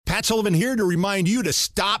Matt Sullivan here to remind you to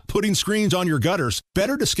stop putting screens on your gutters.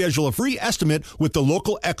 Better to schedule a free estimate with the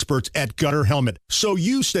local experts at Gutter Helmet so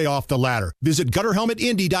you stay off the ladder. Visit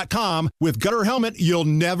GutterHelmetIndy.com. With Gutter Helmet, you'll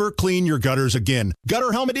never clean your gutters again.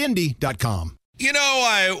 GutterHelmetIndy.com. You know,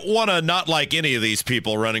 I want to not like any of these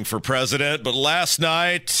people running for president, but last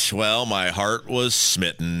night, well, my heart was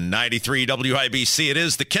smitten. 93 WIBC, it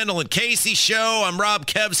is the Kendall and Casey show. I'm Rob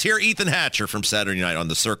Kevs here. Ethan Hatcher from Saturday Night on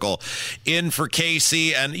the Circle in for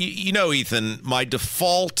Casey. And you know, Ethan, my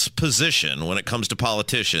default position when it comes to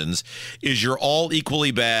politicians is you're all equally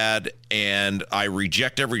bad and I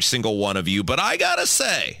reject every single one of you. But I got to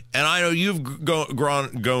say, and I know you've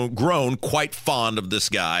grown quite fond of this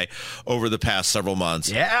guy over the past several months.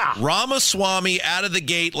 Yeah. Ramaswamy out of the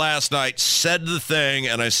gate last night said the thing,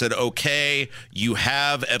 and I said, okay, you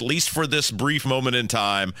have, at least for this brief moment in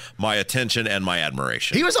time, my attention and my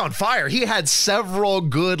admiration. He was on fire. He had several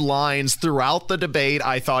good lines throughout the debate.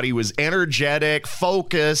 I thought he was energetic,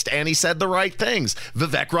 focused, and he said the right things.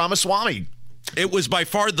 Vivek Ramaswamy. It was by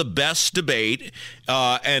far the best debate,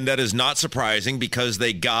 and that is not surprising because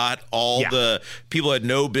they got all the people who had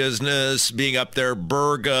no business being up there,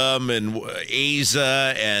 Burgum and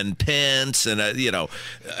Asa and Pence, and, I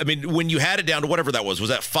mean, when you had it down to whatever that was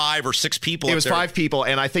that 5 or 6 people? It was 5 people,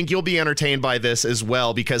 and I think you'll be entertained by this as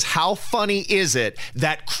well, because how funny is it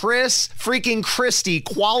that Chris freaking Christie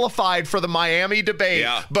qualified for the Miami debate,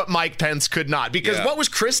 but Mike Pence could not? Because what was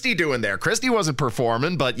Christie doing there? Christie wasn't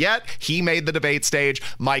performing, but yet he made the debate stage.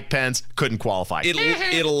 Mike Pence couldn't qualify.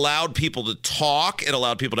 It allowed people to talk. It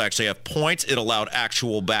allowed people to actually have points. It allowed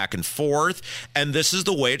actual back and forth. And this is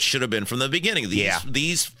the way it should have been from the beginning.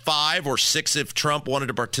 These 5 or 6, if Trump wanted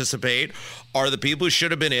to participate, are the people who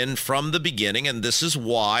should have been in from the beginning. And this is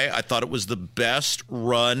why I thought it was the best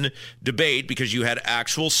run debate, because you had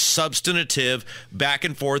actual substantive back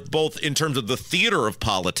and forth, both in terms of the theater of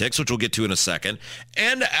politics, which we'll get to in a second,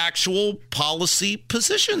 and actual policy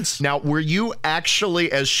positions. Now, were you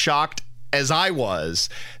actually as shocked as I was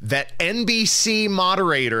that NBC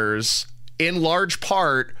moderators, in large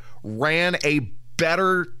part, ran a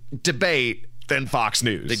better debate than Fox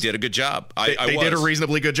News? They did a good job. They did a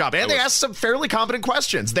reasonably good job. And they asked some fairly competent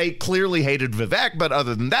questions. They clearly hated Vivek, but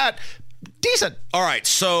other than that, decent. All right,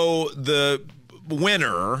 so the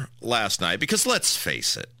winner last night, because let's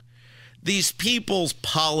face it, these people's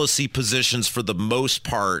policy positions for the most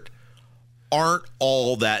part aren't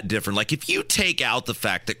all that different. Like, if you take out the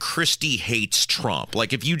fact that Christie hates Trump,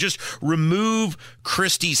 like if you just remove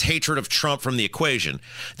Christie's hatred of Trump from the equation,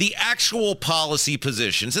 the actual policy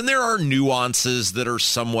positions, and there are nuances that are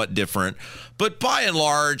somewhat different, but by and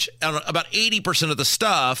large, on about 80% of the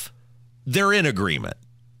stuff, they're in agreement.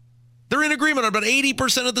 They're in agreement on about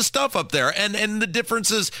 80% of the stuff up there. And the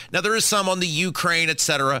differences, now there is some on the Ukraine, et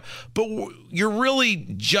cetera, but you're really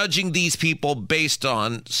judging these people based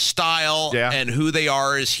on style and who they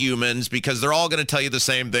are as humans, because they're all going to tell you the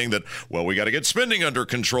same thing, that, well, we got to get spending under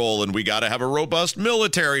control, and we got to have a robust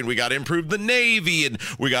military, and we got to improve the Navy, and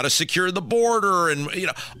we got to secure the border, and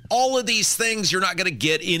all of these things you're not going to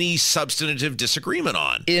get any substantive disagreement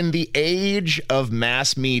on. In the age of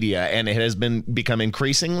mass media, and it has become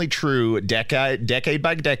increasingly true decade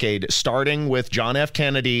by decade, starting with John F.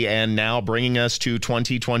 Kennedy and now bringing us to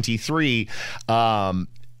 2023,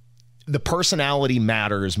 the personality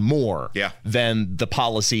matters more than the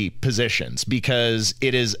policy positions, because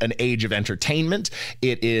it is an age of entertainment.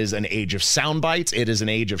 It is an age of sound bites. It is an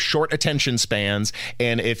age of short attention spans.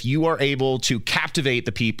 And if you are able to captivate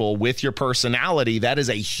the people with your personality, that is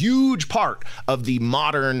a huge part of the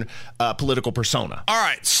modern political persona. All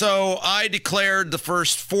right. So I declared the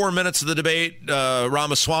first 4 minutes of the debate,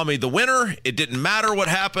 Ramaswamy the winner. It didn't matter what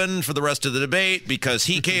happened for the rest of the debate, because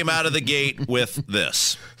he came out of the gate with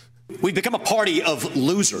this. We've become a party of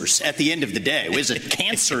losers at the end of the day. It was a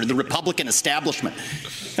cancer in the Republican establishment.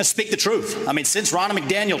 Let's speak the truth. I mean, since Ronna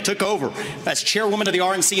McDaniel took over as chairwoman of the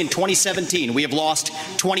RNC in 2017, we have lost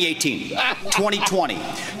 2018, 2020,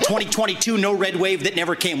 2022, no red wave that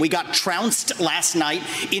never came. We got trounced last night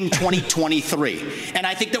in 2023. And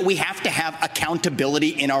I think that we have to have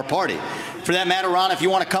accountability in our party. For that matter, Ron, if you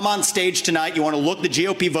want to come on stage tonight, you want to look the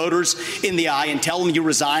GOP voters in the eye and tell them you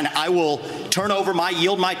resign, I will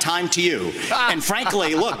yield my time to you. And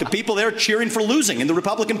frankly, look, the people there cheering for losing in the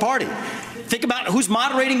Republican Party. Think about who's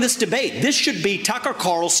moderating this debate. This should be Tucker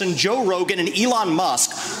Carlson, Joe Rogan, and Elon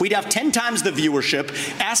Musk. We'd have 10 times the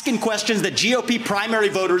viewership, asking questions that GOP primary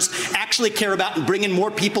voters actually care about and bringing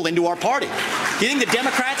more people into our party. You think the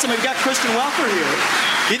Democrats, and we've got Kristen Welker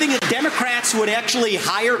here, do you think the Democrats would actually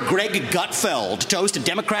hire Greg Gutfeld to host a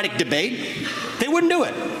Democratic debate? They wouldn't do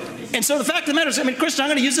it. And so the fact of the matter is, Kristen, I'm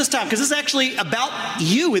going to use this time because this is actually about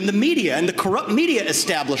you in the media and the corrupt media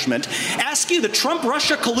establishment. Ask you, the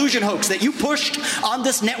Trump-Russia collusion hoax that you pushed on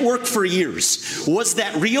this network for years, was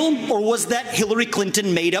that real or was that Hillary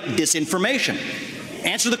Clinton made up disinformation?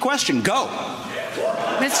 Answer the question. Go.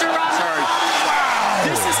 Mr. Ross. Sorry. Wow.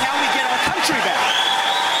 This is how we get our country back.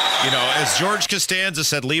 As George Costanza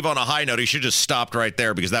said, leave on a high note. He should have stopped right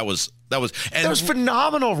there because that was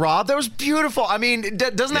phenomenal, Rob. That was beautiful.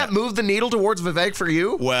 Doesn't that move the needle towards Vivek for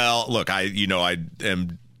you? Well, look, I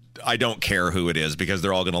don't care who it is because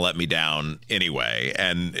they're all going to let me down anyway.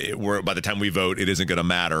 And by the time we vote, it isn't going to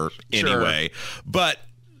matter anyway. Sure. But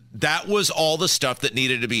that was all the stuff that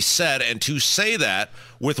needed to be said. And to say that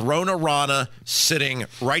with Rona Rana sitting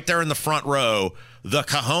right there in the front row, the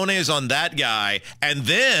cojones on that guy, and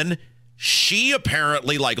then she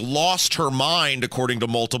apparently lost her mind, according to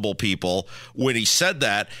multiple people, when he said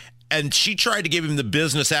that. And she tried to give him the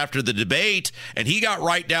business after the debate, and he got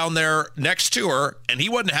right down there next to her, and he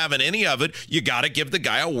wasn't having any of it. You got to give the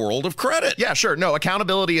guy a world of credit. Yeah, sure. No,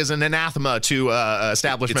 accountability is an anathema to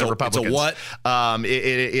establishment Republicans. It's a what?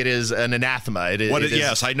 It is an anathema.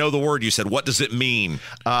 Yes, I know the word you said. What does it mean?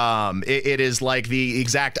 It is like the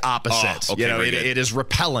exact opposite. Oh, okay, it is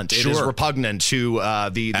repellent. Sure. It is repugnant to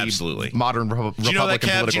the modern Republican Do you know that,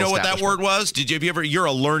 political Kev? Do you know what that word was? Have you ever? You're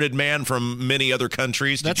a learned man from many other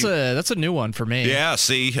countries. That's a new one for me. Yeah,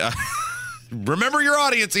 see? Remember your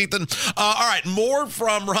audience, Ethan. All right, more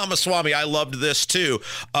from Ramaswamy. I loved this, too.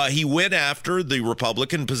 He went after the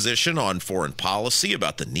Republican position on foreign policy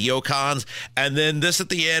about the neocons, and then this at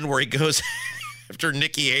the end where he goes after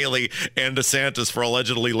Nikki Haley and DeSantis for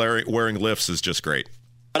allegedly wearing lifts is just great.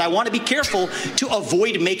 But I want to be careful to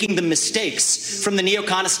avoid making the mistakes from the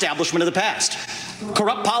neocon establishment of the past.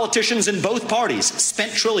 Corrupt politicians in both parties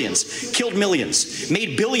spent trillions, killed millions,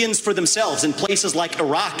 made billions for themselves in places like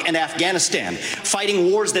Iraq and Afghanistan, fighting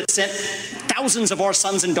wars that sent thousands of our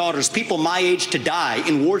sons and daughters, people my age, to die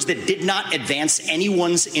in wars that did not advance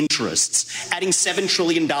anyone's interests, adding $7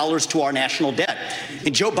 trillion to our national debt.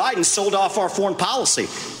 And Joe Biden sold off our foreign policy.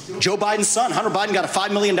 Joe Biden's son, Hunter Biden, got a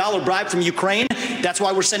 $5 million bribe from Ukraine. That's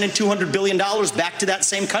why we're sending $200 billion back to that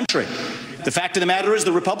same country. The fact of the matter is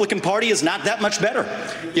the Republican Party is not that much better.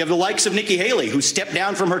 You have the likes of Nikki Haley, who stepped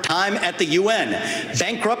down from her time at the UN.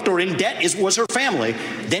 Bankrupt or in debt was her family.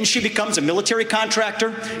 Then she becomes a military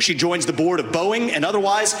contractor. She joins the board of Boeing and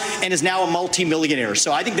otherwise, and is now a multimillionaire.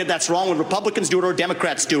 So I think that that's wrong when Republicans do it or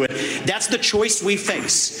Democrats do it. That's the choice we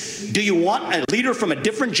face. Do you want a leader from a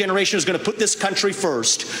different generation who's going to put this country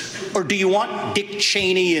first, or do you want Dick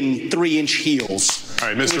Cheney in 3-inch heels? All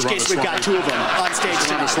right, Mr. In which case, we've got two of them on stage.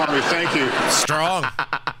 Ramaswamy, thank you. Strong.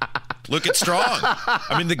 Look at Strong.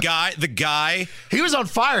 I mean, the guy. He was on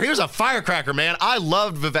fire. He was a firecracker, man. I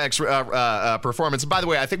loved Vivek's performance. And by the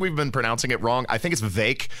way, I think we've been pronouncing it wrong. I think it's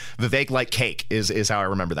Vivek. Vivek like cake is how I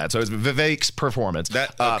remember that. So it's Vivek's performance.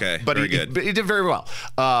 Okay, but very good. He did very well.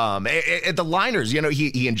 At the liners,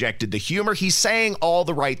 he injected the humor. He's saying all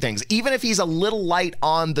the right things, even if he's a little light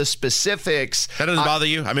on the specifics. That doesn't bother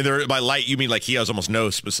you? I mean, by light, you mean like he has almost no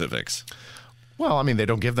specifics. Well, I mean, they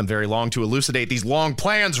don't give them very long to elucidate these long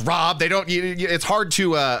plans, Rob. They don't. It's hard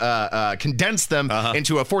to condense them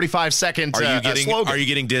into a 45-second slogan. Are you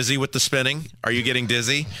getting dizzy with the spinning? Are you getting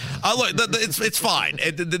dizzy? Look, it's fine.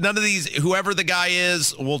 None of these, whoever the guy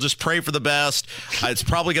is, we'll just pray for the best. It's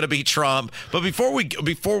probably going to be Trump. But before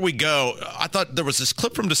we go, I thought there was this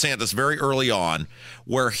clip from DeSantis very early on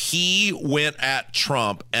where he went at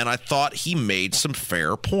Trump, and I thought he made some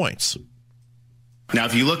fair points. Now,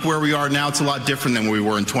 if you look where we are now, it's a lot different than we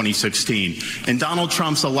were in 2016. And Donald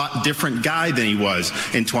Trump's a lot different guy than he was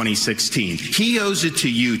in 2016. He owes it to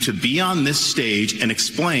you to be on this stage and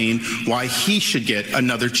explain why he should get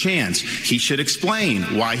another chance. He should explain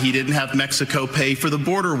why he didn't have Mexico pay for the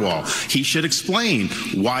border wall. He should explain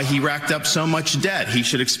why he racked up so much debt. He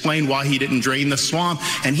should explain why he didn't drain the swamp.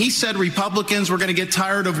 And he said Republicans were going to get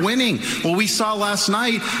tired of winning. Well, we saw last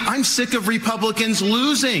night, I'm sick of Republicans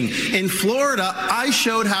losing. In Florida, I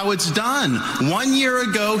showed how it's done. 1 year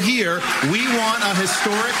ago here, we won a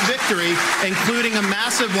historic victory, including a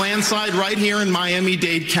massive landslide right here in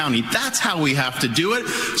Miami-Dade County. That's how we have to do it.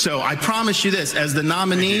 So I promise you this, as the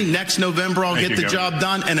nominee, next November, I'll get the job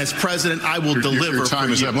done. And as president, I will deliver. Your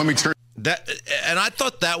time is up. Let me turn. And I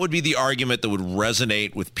thought that would be the argument that would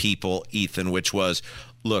resonate with people, Ethan, which was,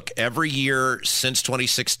 look, every year since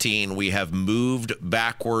 2016, we have moved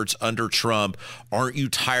backwards under Trump. Aren't you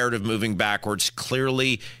tired of moving backwards?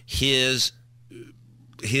 Clearly, his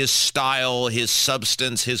style, his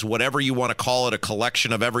substance, his whatever you want to call it, a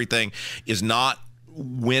collection of everything, is not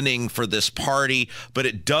winning for this party, but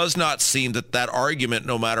it does not seem that argument,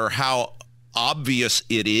 no matter how obvious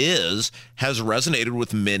it is, has resonated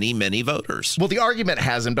with many, many voters. Well, the argument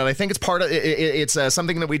hasn't, but I think it's part of it's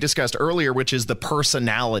something that we discussed earlier, which is the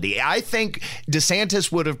personality. I think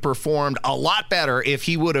DeSantis would have performed a lot better if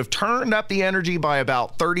he would have turned up the energy by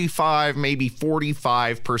about 35, maybe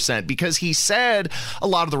 45%, because he said a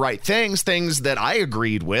lot of the right things that I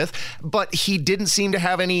agreed with, but he didn't seem to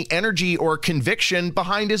have any energy or conviction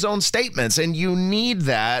behind his own statements. And you need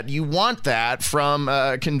that. You want that from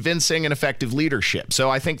convincing and effective leadership. So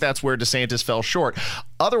I think that's where DeSantis fell short.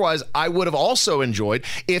 Otherwise, I would have also enjoyed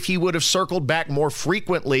if he would have circled back more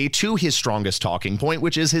frequently to his strongest talking point,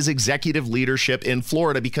 which is his executive leadership in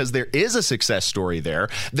Florida, because there is a success story there.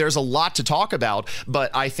 There's a lot to talk about,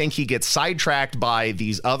 but I think he gets sidetracked by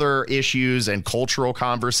these other issues and cultural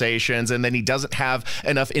conversations, and then he doesn't have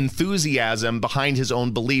enough enthusiasm behind his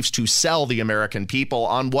own beliefs to sell the American people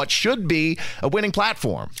on what should be a winning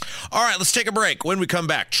platform. All right, let's take a break. When we come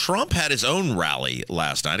back, Trump had his own rally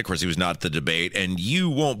last night. Of course, he was not at the debate, and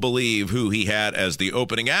you won't believe who he had as the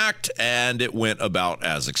opening act, and it went about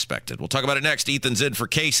as expected. We'll talk about it next. Ethan's in for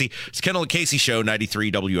Casey. It's Kendall and Casey Show,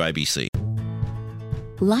 93 WIBC.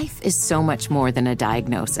 Life is so much more than a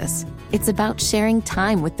diagnosis. It's about sharing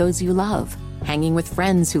time with those you love, hanging with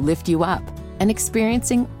friends who lift you up, and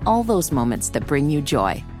experiencing all those moments that bring you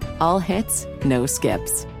joy. All hits, no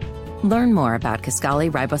skips. Learn more about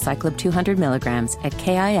Kisqali Ribociclib 200 milligrams at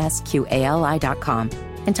KISQALI.com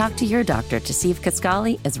and talk to your doctor to see if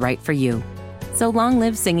Kisqali is right for you. So long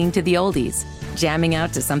live singing to the oldies, jamming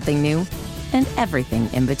out to something new, and everything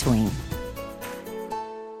in between.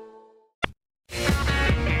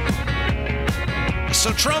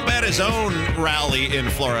 So Trump had his own rally in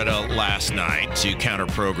Florida last night to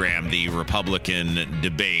counter-program the Republican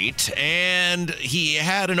debate, and he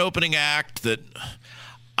had an opening act that,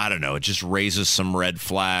 I don't know, it just raises some red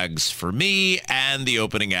flags for me, and the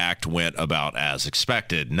opening act went about as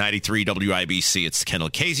expected. 93 WIBC, it's the Kendall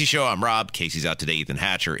Casey Show. I'm Rob. Casey's out today. Ethan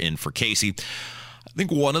Hatcher in for Casey. I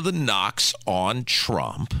think one of the knocks on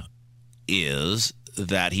Trump is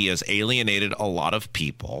that he has alienated a lot of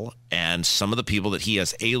people, and some of the people that he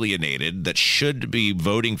has alienated that should be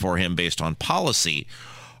voting for him based on policy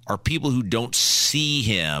are people who don't see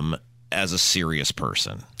him as a serious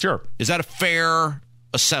person. Sure. Is that a fair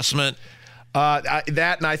assessment?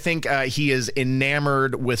 That, and I think he is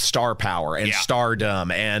enamored with star power and stardom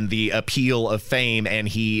and the appeal of fame, and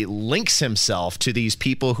he links himself to these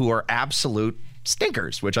people who are absolute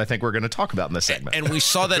stinkers, which I think we're going to talk about in this segment. And we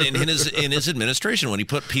saw that in his administration when he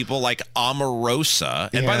put people like Omarosa.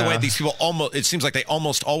 And by the way, these people it seems like they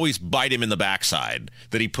almost always bite him in the backside,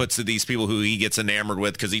 that he puts to these people who he gets enamored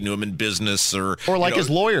with because he knew him in business or like his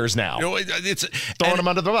lawyers now. It's throwing him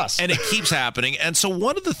under the bus. And it keeps happening. And so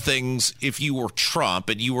one of the things, if you were Trump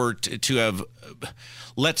and you were to have,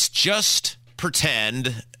 let's just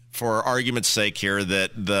pretend, for argument's sake here,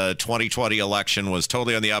 that the 2020 election was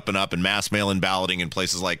totally on the up and up, and mass mail-in balloting in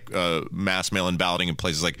places like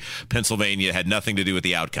Pennsylvania had nothing to do with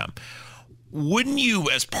the outcome. Wouldn't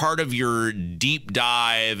you, as part of your deep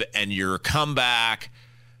dive and your comeback,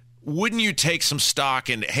 wouldn't you take some stock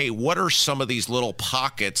in, hey, what are some of these little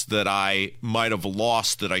pockets that I might have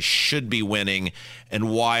lost that I should be winning,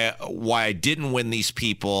 and why I didn't win these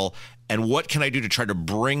people, and what can I do to try to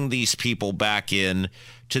bring these people back in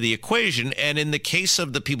to the equation? And in the case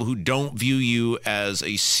of the people who don't view you as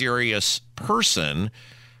a serious person,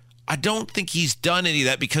 I don't think he's done any of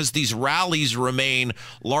that, because these rallies remain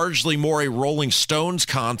largely more a Rolling Stones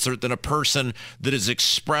concert than a person that is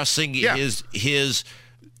expressing his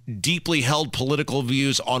deeply held political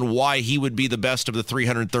views on why he would be the best of the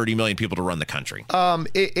 330 million people to run the country.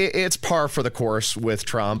 It's par for the course with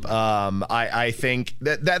Trump. I think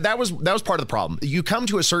that was part of the problem. You come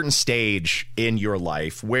to a certain stage in your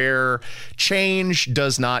life where change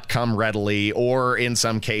does not come readily, or in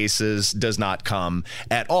some cases does not come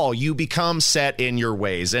at all. You become set in your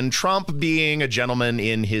ways. And Trump, being a gentleman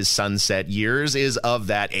in his sunset years, is of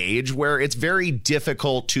that age where it's very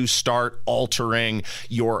difficult to start altering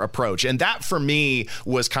your approach. And that, for me,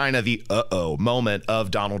 was kind of the moment of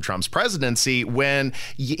Donald Trump's presidency, when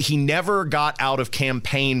he never got out of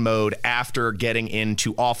campaign mode after getting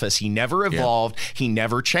into office. He never evolved. He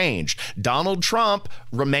never changed. Donald Trump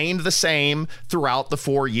remained the same throughout the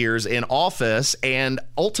 4 years in office. And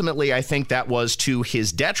ultimately, I think that was to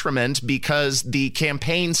his detriment, because the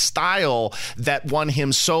campaign style that won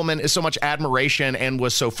him so much admiration and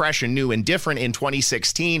was so fresh and new and different in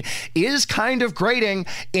 2016 is kind of grating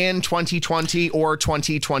in 2020 or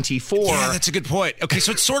 2024. Yeah, that's a good point. Okay,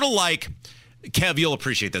 so it's sort of like Kev, you'll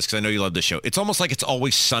appreciate this because I know you love this show. It's almost like It's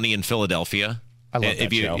Always Sunny in Philadelphia. I love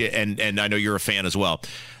that show. And I know you're a fan as well.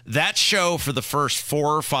 That show for the first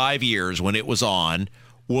 4 or 5 years when it was on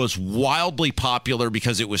was wildly popular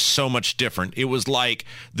because it was so much different. It was like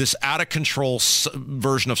this out-of-control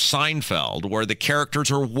version of Seinfeld where the characters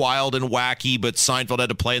are wild and wacky, but Seinfeld had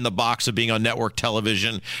to play in the box of being on network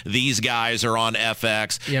television. These guys are on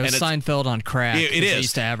FX. Yeah, it was Seinfeld on crack. It is. They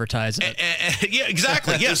used to advertise it. Yeah,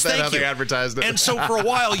 exactly. Yes, thank you. They advertised it. And so for a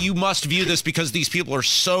while, you must view this because these people are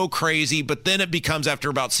so crazy, but then it becomes, after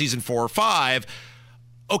about season 4 or 5,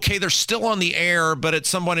 okay, they're still on the air, but at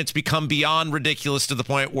some point it's become beyond ridiculous to the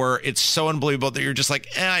point where it's so unbelievable that you're just like,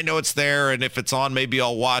 I know it's there, and if it's on, maybe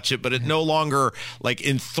I'll watch it, but it no longer like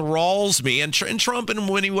enthralls me. And Trump in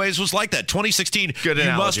many ways was like that. 2016, Good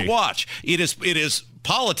analogy. You must watch. It is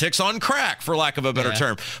politics on crack, for lack of a better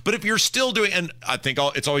term. But if you're still doing, and I think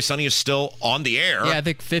It's Always Sunny is still on the air. Yeah, I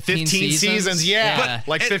think 15 seasons. Yeah. But,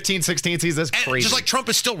 like 15, 16 seasons. That's crazy. Just like Trump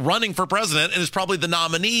is still running for president and is probably the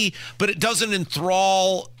nominee, but it doesn't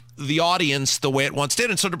enthrall the audience the way it once did.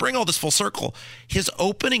 And so to bring all this full circle, his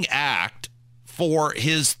opening act for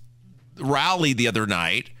his rally the other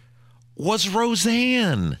night was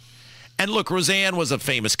Roseanne. And look, Roseanne was a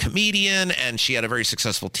famous comedian and she had a very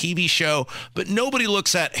successful TV show, but nobody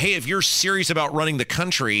looks at, hey, if you're serious about running the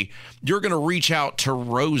country, you're going to reach out to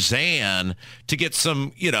Roseanne to get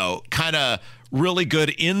some, kind of really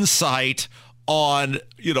good insight on,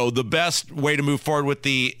 the best way to move forward with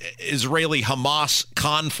the Israeli-Hamas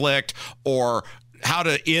conflict or how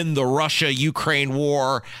to end the Russia-Ukraine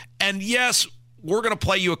war. And yes, we're going to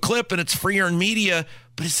play you a clip and it's free earned media,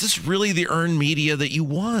 but is this really the earned media that you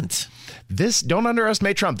want? Don't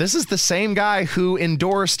underestimate Trump. This is the same guy who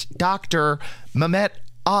endorsed Dr. Mehmet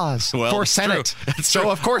Oz for Senate. So,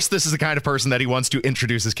 of course, this is the kind of person that he wants to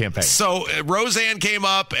introduce his campaign. So, Roseanne came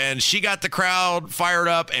up and she got the crowd fired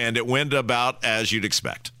up and it went about as you'd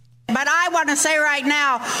expect. But I want to say right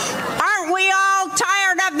now, aren't we all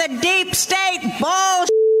tired of the deep state bullshit?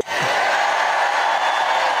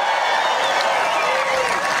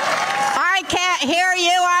 I can't hear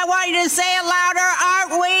you. I want you to say it louder.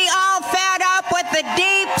 Aren't we all fed up with the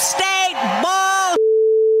deep state bullshit?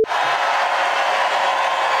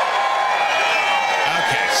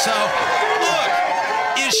 So, look,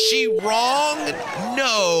 is she wrong?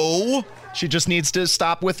 No. She just needs to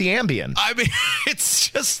stop with the Ambien. I mean, it's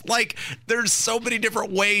just like there's so many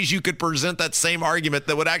different ways you could present that same argument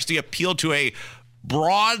that would actually appeal to a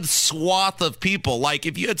broad swath of people. Like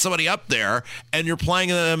if you had somebody up there and you're playing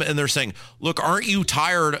them and they're saying, look, aren't you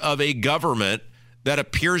tired of a government that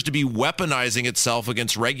appears to be weaponizing itself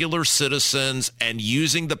against regular citizens and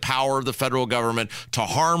using the power of the federal government to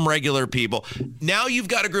harm regular people? Now you've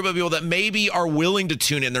got a group of people that maybe are willing to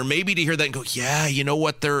tune in there, maybe to hear that and go, yeah, you know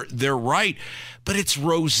what, they're right. But it's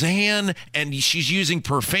Roseanne and she's using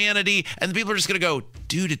profanity and the people are just going to go,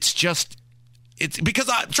 dude, it's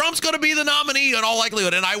because Trump's going to be the nominee in all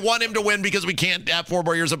likelihood, and I want him to win because we can't have 4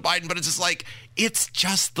 more years of Biden, but it's just like, it's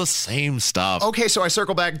just the same stuff. Okay, so I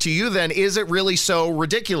circle back to you then. Is it really so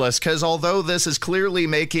ridiculous? Because although this is clearly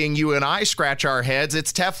making you and I scratch our heads,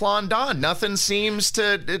 it's Teflon Don. Nothing seems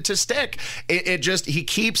to stick. He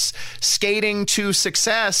keeps skating to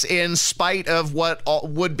success in spite of what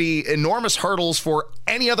would be enormous hurdles for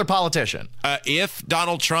any other politician. If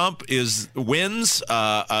Donald Trump wins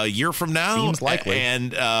a year from now, seems likely.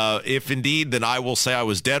 And if indeed, then I will say I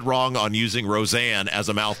was dead wrong on using Roseanne as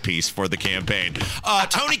a mouthpiece for the campaign.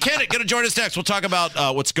 Tony Kennett going to join us next. We'll talk about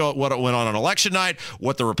what went on election night,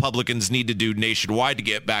 what the Republicans need to do nationwide to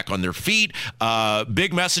get back on their feet,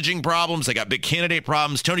 big messaging problems. They got big candidate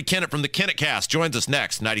problems. Tony Kennett from the Kennett Cast joins us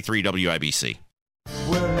next, 93 WIBC.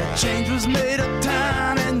 Well, a change was made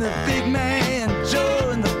uptown and the big man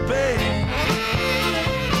joined the band.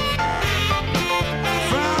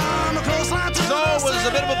 So it was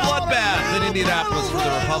a bit of a bloodbath in Indianapolis for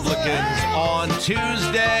the Republicans on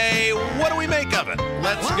Tuesday. What do we make of it?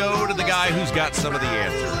 Let's go to the guy who's got some of the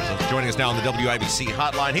answers. Joining us now on the WIBC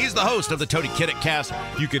hotline, he's the host of the Tony Kennett Cast.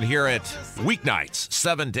 You can hear it weeknights,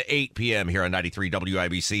 7 to 8 p.m. here on 93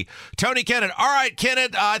 WIBC. Tony Kennett. All right,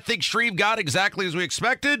 Kennett, I think Shreve got exactly as we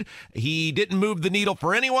expected. He didn't move the needle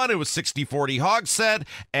for anyone. It was 60-40 Hogsett,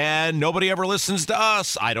 and nobody ever listens to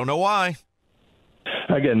us. I don't know why.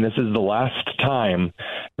 Again, this is the last time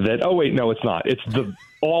that, oh, wait, no, it's not. It's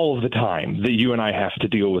all of the time that you and I have to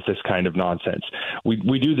deal with this kind of nonsense.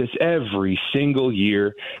 We do this every single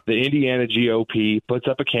year. The Indiana GOP puts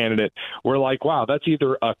up a candidate. We're like, wow, that's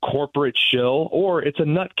either a corporate shill or it's a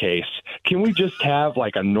nutcase. Can we just have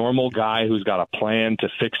like a normal guy who's got a plan to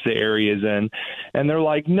fix the areas in? And they're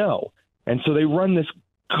like, no. And so they run this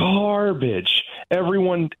garbage.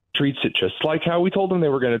 Everyone treats it just like how we told them they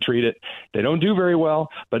were going to treat it. They don't do very well,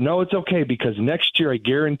 but no, it's okay because next year, I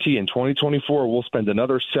guarantee in 2024, we'll spend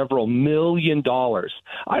another several $1 million.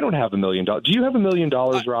 I don't have $1 million. Do you have $1 million,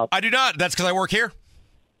 Rob? I do not. That's because I work here.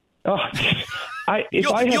 Oh,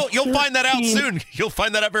 You'll find that out soon. You'll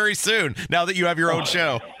find that out very soon now that you have your own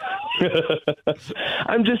show.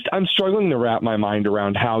 I'm struggling to wrap my mind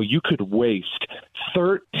around how you could waste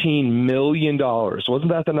 $13 million. Wasn't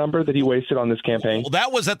that the number that he wasted on this campaign? Well,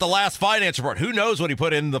 that was at the last finance report. Who knows what he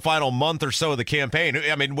put in the final month or so of the campaign?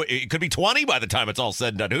 I mean, it could be 20 by the time it's all said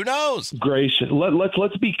and done. Who knows? Gracious.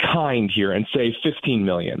 Let's be kind here and say $15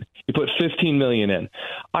 million. You put $15 million in.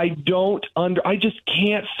 I just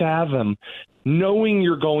can't fathom knowing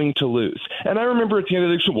you're going to lose. And I remember at the end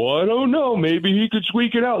of the day, well, I don't know. Maybe he could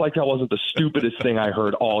squeak it out. Like that wasn't the stupidest thing I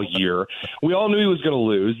heard all year. We all knew he was going to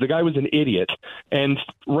lose. The guy was an idiot and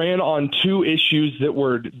ran on two issues that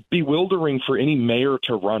were bewildering for any mayor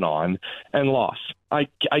to run on and lost. I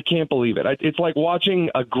can't believe it. It's like watching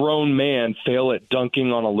a grown man fail at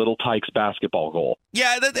dunking on a little Tykes basketball goal.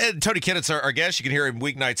 Yeah, Tony Kennett's our guest. You can hear him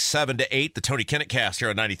weeknights 7 to 8, the Tony Kennett cast here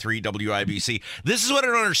on 93 WIBC. This is what I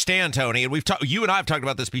don't understand, Tony, and you and I have talked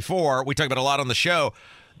about this before. We talked about it a lot on the show.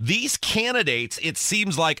 These candidates, it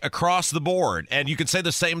seems like across the board, and you can say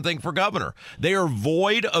the same thing for governor, they are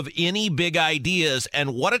void of any big ideas.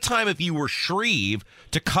 And what a time if you were Shreve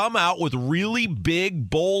to come out with really big,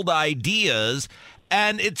 bold ideas.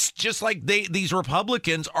 And it's just like these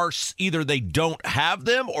Republicans are either they don't have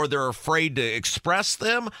them or they're afraid to express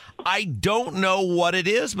them. I don't know what it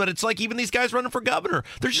is, but it's like even these guys running for governor,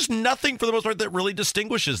 there's just nothing for the most part that really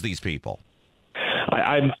distinguishes these people.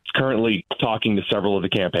 I'm currently talking to several of the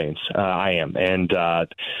campaigns. I am. And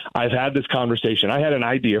I've had this conversation. I had an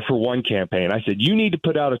idea for one campaign. I said, you need to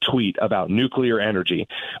put out a tweet about nuclear energy.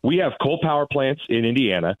 We have coal power plants in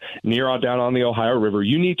Indiana, down on the Ohio River.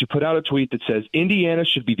 You need to put out a tweet that says Indiana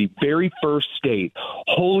should be the very first state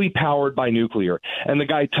wholly powered by nuclear. And the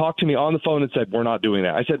guy talked to me on the phone and said, we're not doing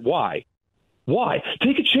that. I said, why? Why?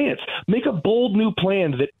 Take a chance. Make a bold new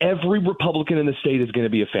plan that every Republican in the state is going to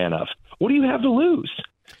be a fan of. What do you have to lose?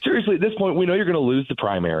 Seriously, at this point, we know you're going to lose the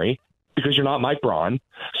primary because you're not Mike Braun.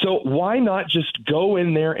 So why not just go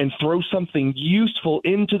in there and throw something useful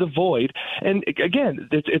into the void? And again,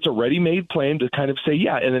 it's a ready-made plan to kind of say,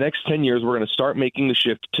 yeah, in the next 10 years, we're going to start making the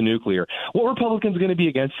shift to nuclear. What Republicans are going to be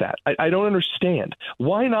against that? I don't understand.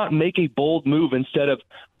 Why not make a bold move instead of,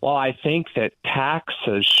 well, I think that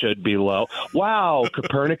taxes should be low. Wow,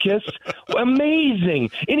 Copernicus. Amazing.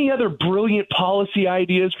 Any other brilliant policy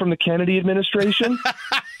ideas from the Kennedy administration?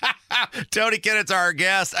 Tony Kennett's our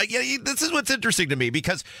guest. This is what's interesting to me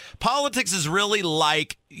because politics is really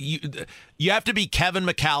like you have to be Kevin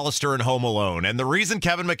McAllister in Home Alone. And the reason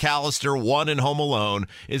Kevin McAllister won in Home Alone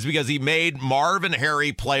is because he made Marv and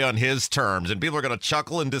Harry play on his terms. And people are going to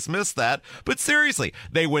chuckle and dismiss that. But seriously,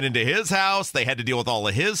 they went into his house. They had to deal with all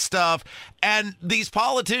of his stuff. And these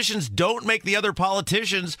politicians don't make the other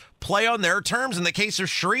politicians play on their terms. In the case of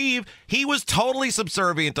Shreve, he was totally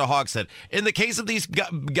subservient to Hogshead. In the case of these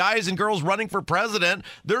guys and girls running for president,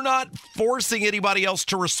 they're not forcing anybody else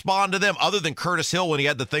to respond to them other than Curtis Hill when he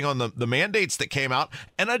had the thing on the mandates that came out.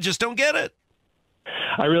 And I just don't get it.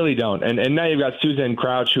 I really don't. And now you've got Suzanne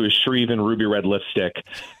Crouch, who is Shreve in ruby red lipstick,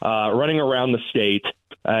 running around the state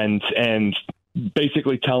and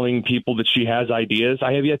basically telling people that she has ideas.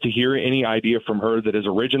 I have yet to hear any idea from her that is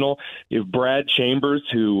original. You have Brad Chambers,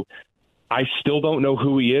 who I still don't know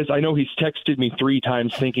who he is. I know he's texted me 3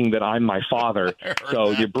 times thinking that I'm my father.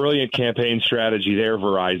 So your brilliant campaign strategy there,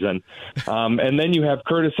 Verizon. And then you have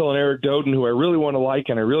Curtis Hill and Eric Doden, who I really want to like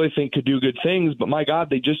and I really think could do good things. But, my God,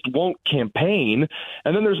 they just won't campaign.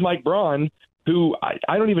 And then there's Mike Braun, who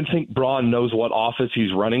I don't even think Braun knows what office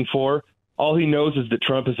he's running for. All he knows is that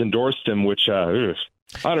Trump has endorsed him, which I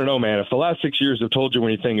don't know, man. If the last 6 years have told you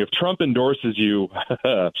anything, if Trump endorses you,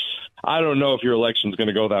 I don't know if your election's going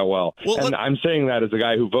to go that well. And I'm saying that as a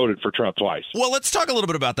guy who voted for Trump twice. Well, let's talk a little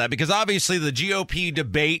bit about that because obviously the GOP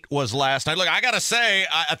debate was last night. Look, I got to say,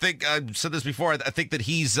 I think I've said this before. I think that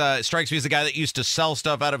he's strikes me as the guy that used to sell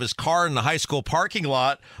stuff out of his car in the high school parking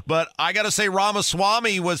lot. But I got to say,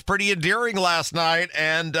 Ramaswamy was pretty endearing last night.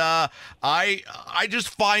 And I just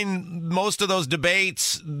find most of those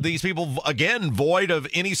debates, these people, again, void of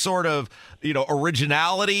any sort of,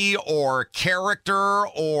 originality or character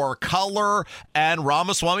or color. And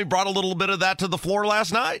Ramaswamy brought a little bit of that to the floor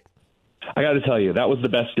last night. I got to tell you, that was the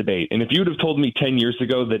best debate. And if you would have told me 10 years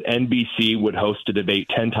ago that NBC would host a debate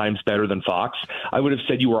 10 times better than Fox, I would have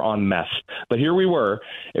said you were on meth. But here we were.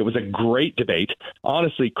 It was a great debate.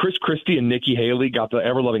 Honestly, Chris Christie and Nikki Haley got the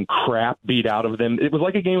ever-loving crap beat out of them. It was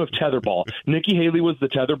like a game of tetherball. Nikki Haley was the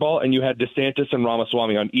tetherball, and you had DeSantis and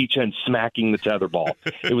Ramaswamy on each end smacking the tetherball.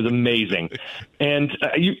 It was amazing. And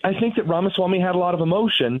I think that Ramaswamy had a lot of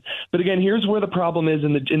emotion. But again, here's where the problem is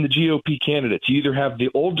in the GOP candidates. You either have the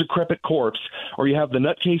old decrepit corpse, or you have the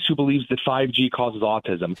nutcase who believes that 5G causes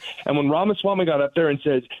autism. And when Ramaswamy got up there and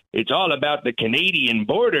says, it's all about the Canadian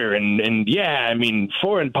border, and yeah, I mean,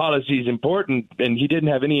 foreign policy is important, and he didn't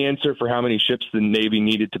have any answer for how many ships the Navy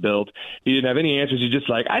needed to build. He didn't have any answers. He's just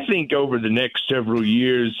like, I think over the next several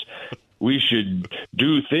years, we should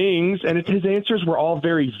do things. And his answers were all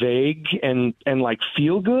very vague and like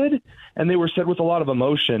feel good, and they were said with a lot of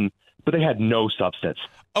emotion, but they had no substance.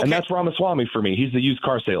 Okay. And that's Ramaswamy for me. He's the used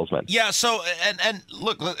car salesman. Yeah, so, and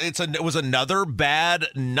look, it was another bad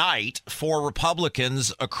night for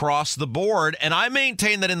Republicans across the board. And I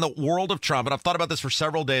maintain that in the world of Trump, and I've thought about this for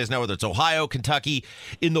several days now, whether it's Ohio, Kentucky,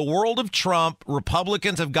 in the world of Trump,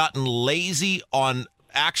 Republicans have gotten lazy on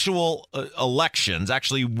actual elections,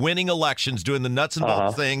 actually winning elections, doing the nuts and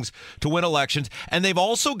bolts things to win elections. And they've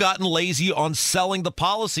also gotten lazy on selling the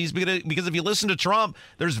policies because if you listen to Trump,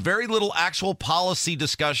 there's very little actual policy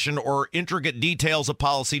discussion or intricate details of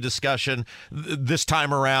policy discussion this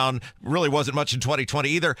time around. Really wasn't much in 2020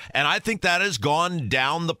 either. And I think that has gone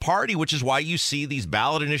down the party, which is why you see these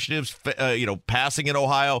ballot initiatives, passing in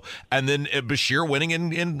Ohio and then Bashir winning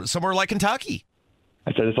in somewhere like Kentucky.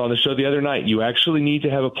 I said this on the show the other night. You actually need to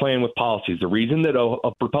have a plan with policies. The reason that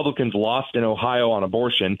Republicans lost in Ohio on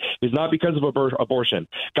abortion is not because of abortion.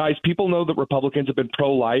 Guys, people know that Republicans have been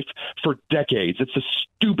pro-life for decades. It's the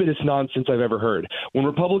stupidest nonsense I've ever heard. When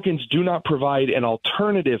Republicans do not provide an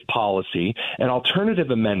alternative policy, an alternative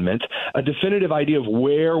amendment, a definitive idea of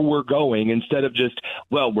where we're going instead of just,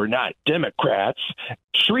 well, we're not Democrats.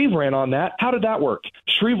 Shreve ran on that. How did that work?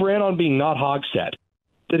 Shreve ran on being not Hogsett.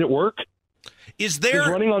 Did it work? Is there Does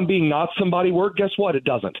running on being not somebody work? Guess what? It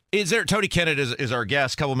doesn't. Is there? Tony Kennett is our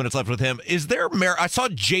guest. Couple minutes left with him. Is there merit? I saw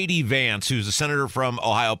J.D. Vance, who's a senator from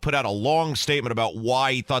Ohio, put out a long statement about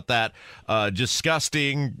why he thought that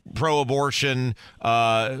disgusting pro-abortion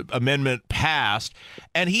amendment passed,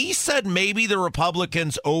 and he said maybe the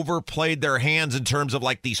Republicans overplayed their hands in terms of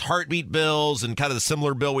like these heartbeat bills and kind of the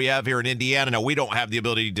similar bill we have here in Indiana. Now we don't have the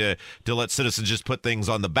ability to let citizens just put things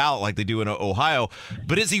on the ballot like they do in Ohio,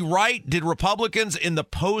 but is he right? Did Republicans in the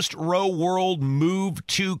post-Roe world move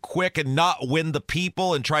too quick and not win the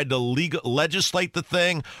people and tried to legislate the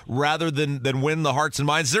thing rather than win the hearts and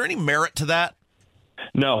minds? Is there any merit to that?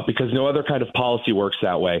 No, because no other kind of policy works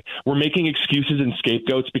that way. We're making excuses and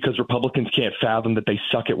scapegoats because Republicans can't fathom that they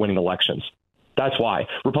suck at winning elections. That's why.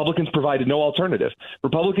 Republicans provided no alternative.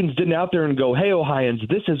 Republicans didn't out there and go, hey, Ohioans,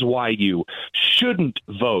 this is why you shouldn't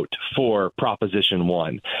vote for Proposition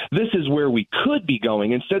 1. This is where we could be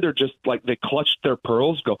going. Instead, they're just like they clutched their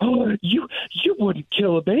pearls, go, oh, you wouldn't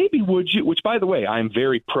kill a baby, would you? Which, by the way, I'm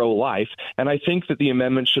very pro-life, and I think that the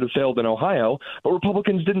amendment should have failed in Ohio, but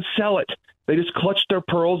Republicans didn't sell it. They just clutched their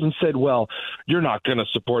pearls and said, well, you're not going to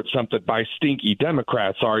support something by stinky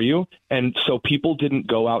Democrats, are you? And so people didn't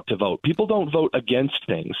go out to vote. People don't vote against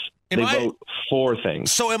things. They vote for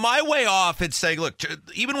things. So am I way off in saying, look,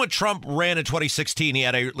 even when Trump ran in 2016, he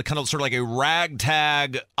had a kind of sort of like a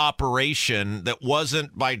ragtag operation that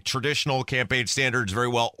wasn't by traditional campaign standards very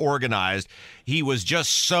well organized. He was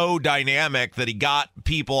just so dynamic that he got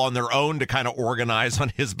people on their own to kind of organize on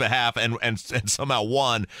his behalf and somehow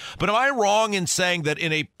won. But am I wrong in saying that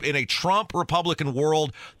in a Trump Republican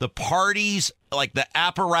world, the parties, like the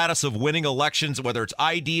apparatus of winning elections, whether it's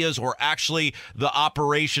ideas or actually the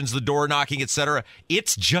operations, the door knocking, et cetera,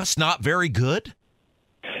 it's just not very good?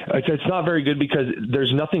 It's not very good because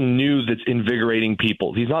there's nothing new that's invigorating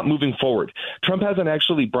people. He's not moving forward. Trump hasn't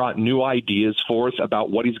actually brought new ideas forth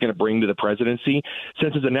about what he's going to bring to the presidency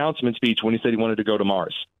since his announcement speech when he said he wanted to go to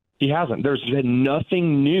Mars. He hasn't. There's been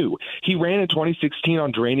nothing new. He ran in 2016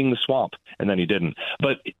 on draining the swamp, and then he didn't.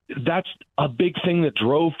 But that's a big thing that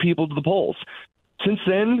drove people to the polls. Since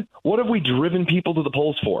then, what have we driven people to the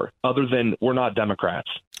polls for other than we're not Democrats?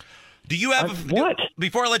 Do you have what?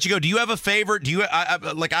 Before I let you go, do you have a favorite? Do you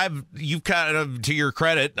you've kind of, to your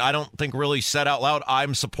credit, I don't think really said out loud,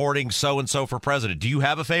 I'm supporting so and so for president. Do you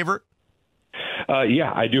have a favorite?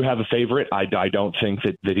 Yeah, I do have a favorite. I don't think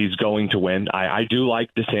that he's going to win. I do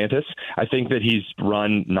like DeSantis. I think that he's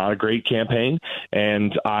run not a great campaign,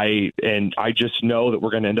 and I just know that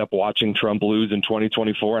we're going to end up watching Trump lose in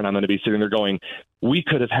 2024, and I'm going to be sitting there going, we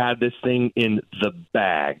could have had this thing in the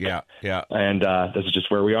bag. Yeah. And this is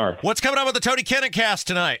just where we are. What's coming up with the Tony Kennett cast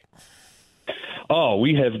tonight? Oh,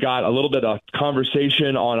 we have got a little bit of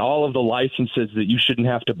conversation on all of the licenses that you shouldn't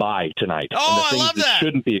have to buy tonight. Oh, and the I things love that.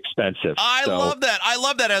 Shouldn't be expensive. I love that. I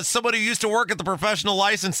love that. As somebody who used to work at the professional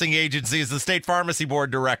licensing agency as the state pharmacy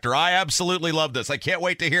board director, I absolutely love this. I can't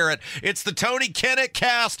wait to hear it. It's the Tony Kennett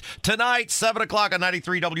cast tonight, 7 o'clock on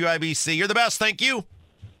 93 WIBC. You're the best. Thank you.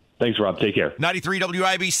 Thanks, Rob. Take care. 93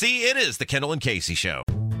 WIBC. It is the Kendall and Casey Show.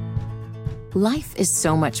 Life is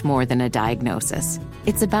so much more than a diagnosis.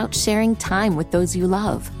 It's about sharing time with those you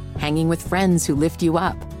love, hanging with friends who lift you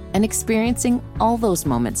up, and experiencing all those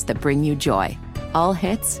moments that bring you joy. All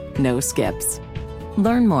hits, no skips.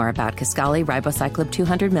 Learn more about Kisqali Ribociclib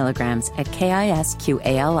 200 milligrams at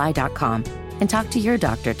KISQALI.com and talk to your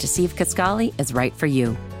doctor to see if Kisqali is right for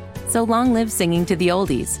you. So long live singing to the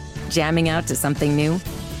oldies, jamming out to something new,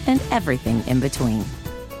 and everything in between.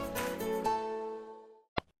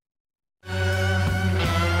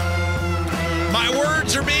 My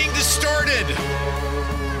words are being distorted.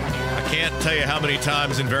 I can't tell you how many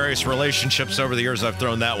times in various relationships over the years I've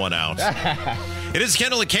thrown that one out. It is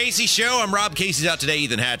Kendall and Casey Show. I'm Rob. Casey's out today.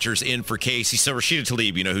 Ethan Hatcher's in for Casey. So Rashida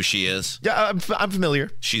Tlaib, you know who she is? Yeah, I'm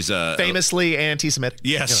familiar. She's famously anti-Semitic.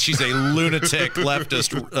 Yes, she's a lunatic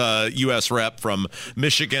leftist U.S. rep from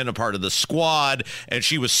Michigan, a part of the squad, and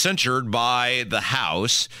she was censured by the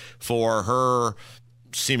House for her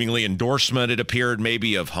seemingly endorsement, it appeared,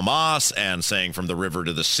 maybe of Hamas and saying from the river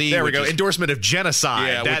to the sea. There we go. Endorsement of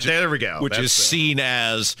genocide. Yeah, there we go. Which is seen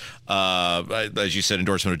as you said,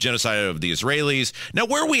 endorsement of genocide of the Israelis. Now,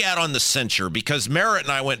 where are we at on the censure? Because Merritt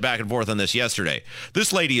and I went back and forth on this yesterday.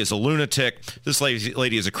 This lady is a lunatic. This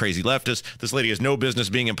lady is a crazy leftist. This lady has no business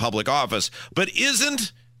being in public office. But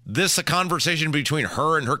isn't this a conversation between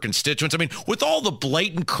her and her constituents? I mean, with all the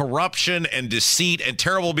blatant corruption and deceit and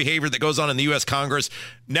terrible behavior that goes on in the U.S. Congress,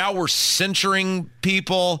 now we're censuring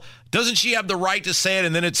people. Doesn't she have the right to say it?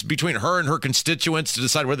 And then it's between her and her constituents to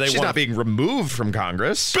decide whether they want. She's not being removed from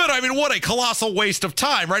Congress. But I mean, what a colossal waste of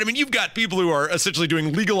time, right? I mean, you've got people who are essentially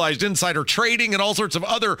doing legalized insider trading and all sorts of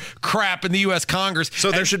other crap in the U.S. Congress.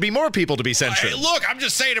 So there should be more people to be censured. Look, I'm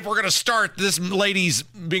just saying, if we're going to start, this lady's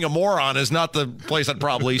being a moron is not the place I'd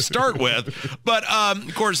probably start with. But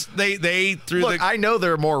of course, they through Look, I know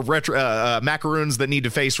there are more macaroons that need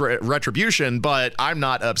to face retribution, but I'm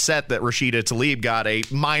not upset that Rashida Tlaib got a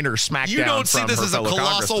minor smackdown. You don't see this as a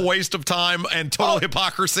colossal waste of time and total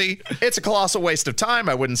hypocrisy? It's a colossal waste of time.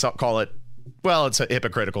 I wouldn't call it. Well, it's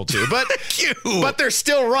hypocritical too, but but they're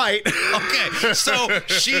still right. Okay, so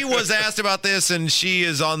she was asked about this, and she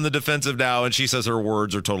is on the defensive now, and she says her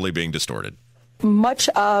words are totally being distorted. Much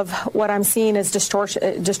of what I'm seeing is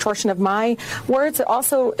distortion of my words,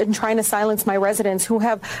 also in trying to silence my residents who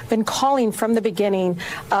have been calling from the beginning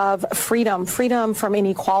of freedom from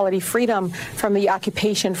inequality, freedom from the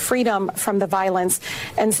occupation, freedom from the violence.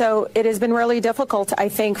 And so it has been really difficult, I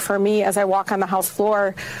think, for me as I walk on the House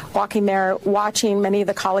floor, walking there, watching many of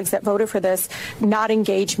the colleagues that voted for this not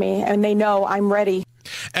engage me, and they know I'm ready.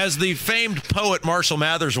 As the famed poet Marshall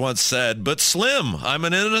Mathers once said, but Slim, I'm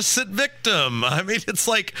an innocent victim. I mean, it's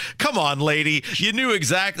like, come on, lady. You knew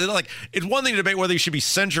exactly. Like, it's one thing to debate whether you should be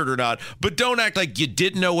censored or not, but don't act like you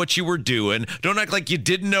didn't know what you were doing. Don't act like you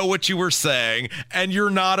didn't know what you were saying, and you're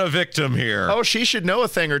not a victim here. Oh, she should know a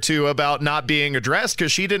thing or two about not being addressed,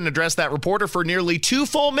 because she didn't address that reporter for nearly 2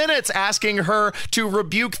 full minutes, asking her to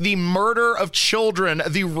rebuke the murder of children,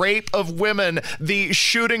 the rape of women, the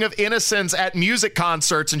shooting of innocents at music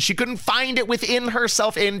concerts, and she couldn't find it within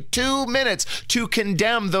herself in 2 minutes to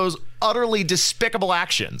condemn those utterly despicable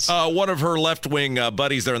actions. One of her left-wing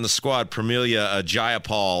buddies there in the squad, Pramelia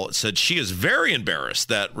Jayapal, said she is very embarrassed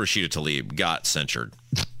that Rashida Tlaib got censured.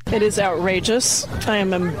 It is outrageous. I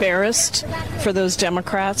am embarrassed for those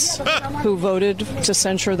Democrats who voted to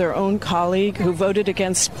censure their own colleague, who voted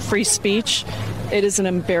against free speech. It is an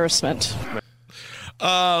embarrassment.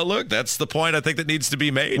 Look, that's the point I think that needs to be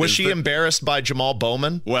made. Was she embarrassed by Jamal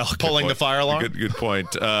Bowman pulling the fire alarm? Good point.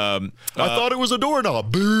 I thought it was a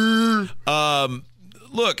doorknob. Boo.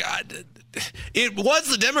 Look, it was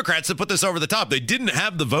the Democrats that put this over the top. They didn't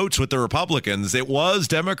have the votes with the Republicans. It was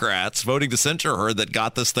Democrats voting to censure her that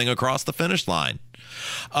got this thing across the finish line.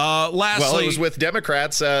 Lastly, it was with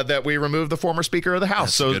Democrats that we removed the former Speaker of the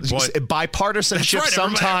House. So bipartisanship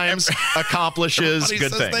sometimes accomplishes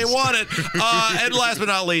good things. They want it. And last but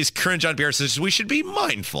not least, Corinne Jean-Pierre says we should be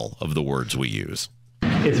mindful of the words we use.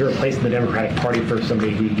 Is there a place in the Democratic Party for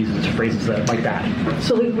somebody who uses phrases like that?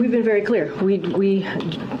 So we've been very clear. We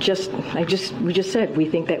just said we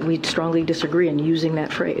think that we strongly disagree in using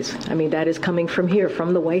that phrase. I mean, that is coming from here,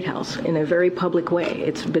 from the White House, in a very public way.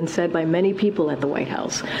 It's been said by many people at the White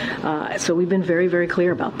House. So we've been very, very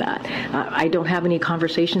clear about that. I don't have any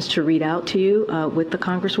conversations to read out to you with the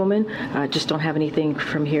Congresswoman. I just don't have anything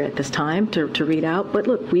from here at this time to read out. But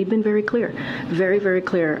look, we've been very clear, very, very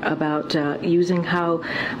clear about using how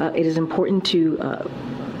it is important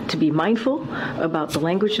to be mindful about the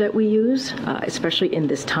language that we use, especially in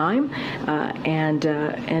this time, and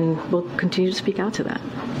we'll continue to speak out to that.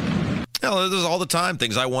 Well, there's all the time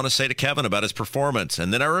things I want to say to Kevin about his performance.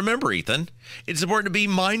 And then I remember, Ethan, it's important to be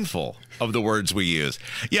mindful of the words we use.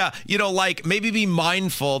 Yeah, like maybe be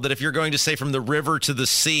mindful that if you're going to say from the river to the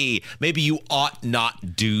sea, maybe you ought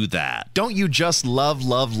not do that. Don't you just love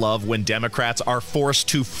when Democrats are forced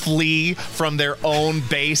to flee from their own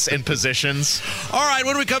base and positions? All right,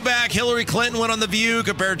 when we come back, Hillary Clinton went on The View,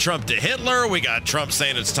 compared Trump to Hitler. We got Trump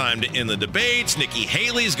saying it's time to end the debates. Nikki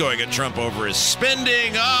Haley's going at Trump over his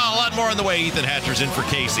spending. A lot more on the way. Ethan Hatcher's in for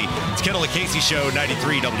Casey. It's Kendall and Casey Show,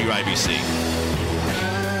 93 WIBC.